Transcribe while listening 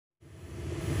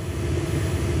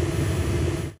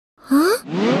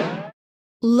Huh?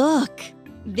 Look,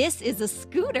 this is a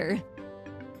scooter.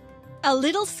 A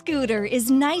little scooter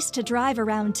is nice to drive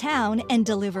around town and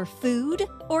deliver food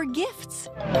or gifts.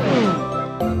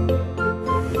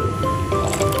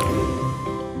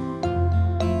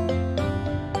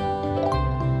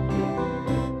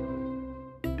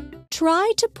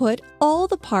 Try to put all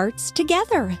the parts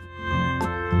together.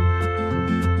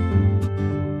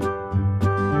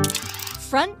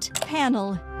 Front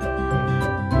panel.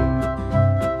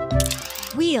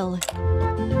 Wheel.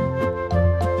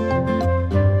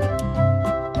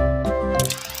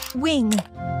 Wing.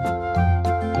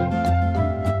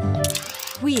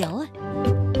 Wheel.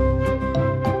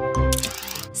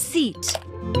 Seat.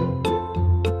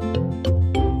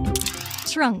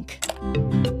 Trunk.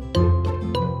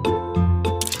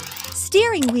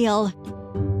 Steering wheel.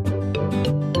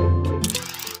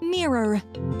 Mirror.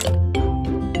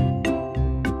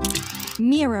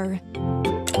 Mirror.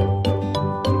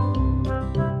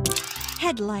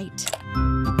 Headlight.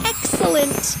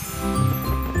 Excellent!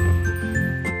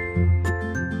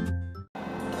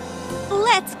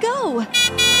 Let's go!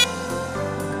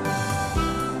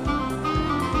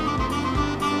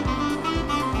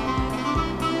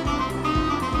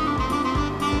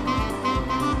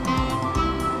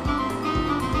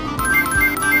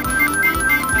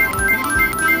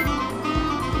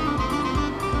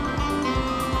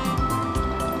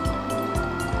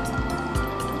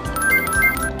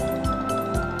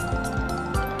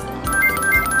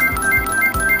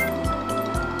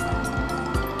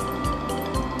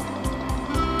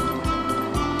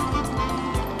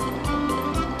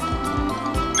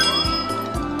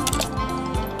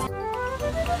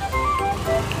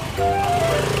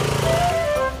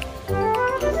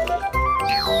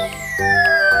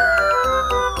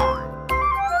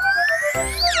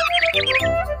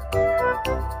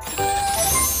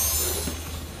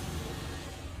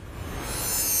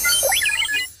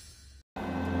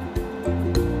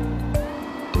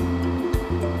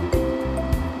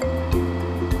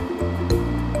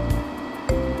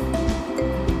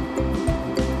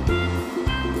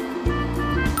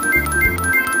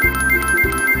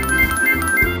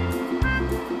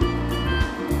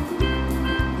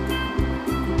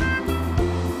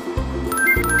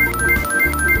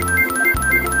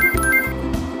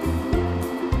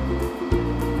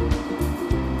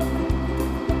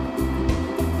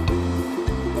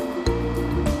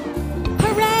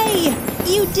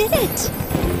 You did it!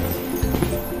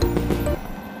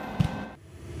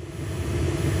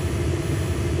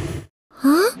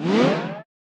 Huh?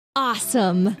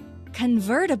 Awesome!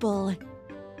 Convertible.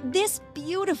 This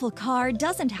beautiful car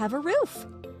doesn't have a roof.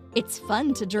 It's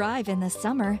fun to drive in the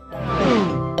summer.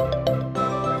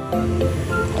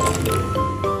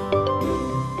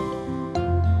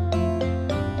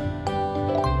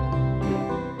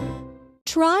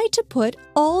 Try to put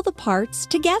all the parts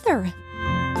together.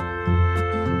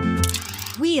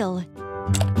 Wheel.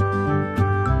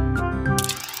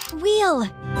 Wheel.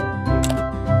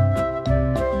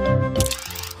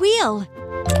 Wheel.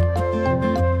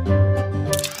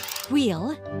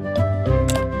 Wheel.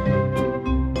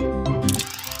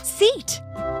 Seat.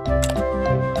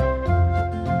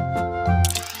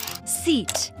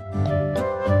 Seat.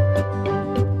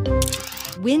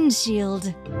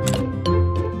 Windshield.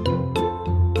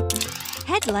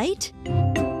 Headlight.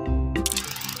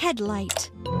 Headlight.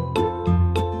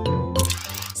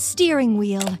 Steering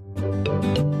wheel.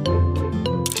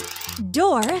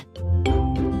 Door.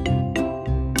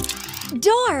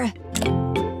 Door!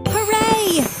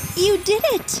 Hooray! You did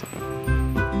it!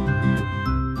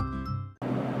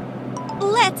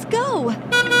 Let's go!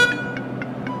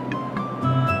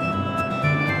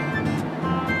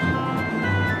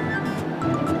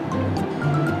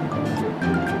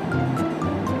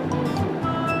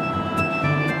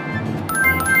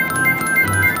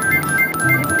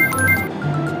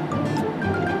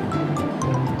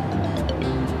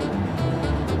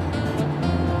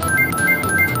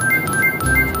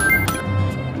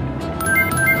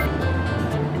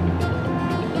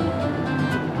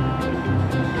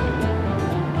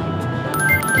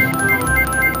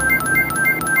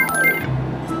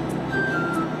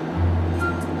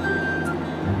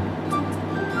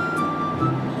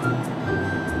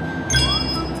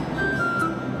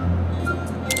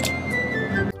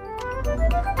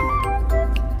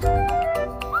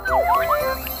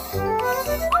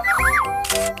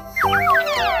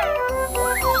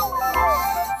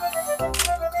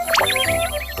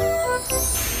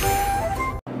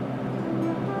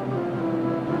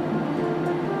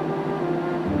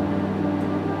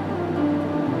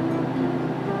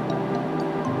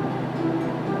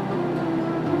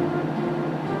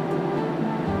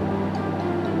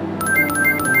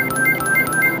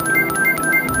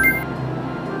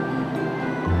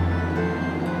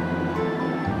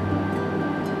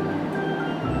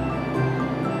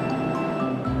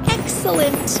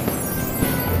 Excellent!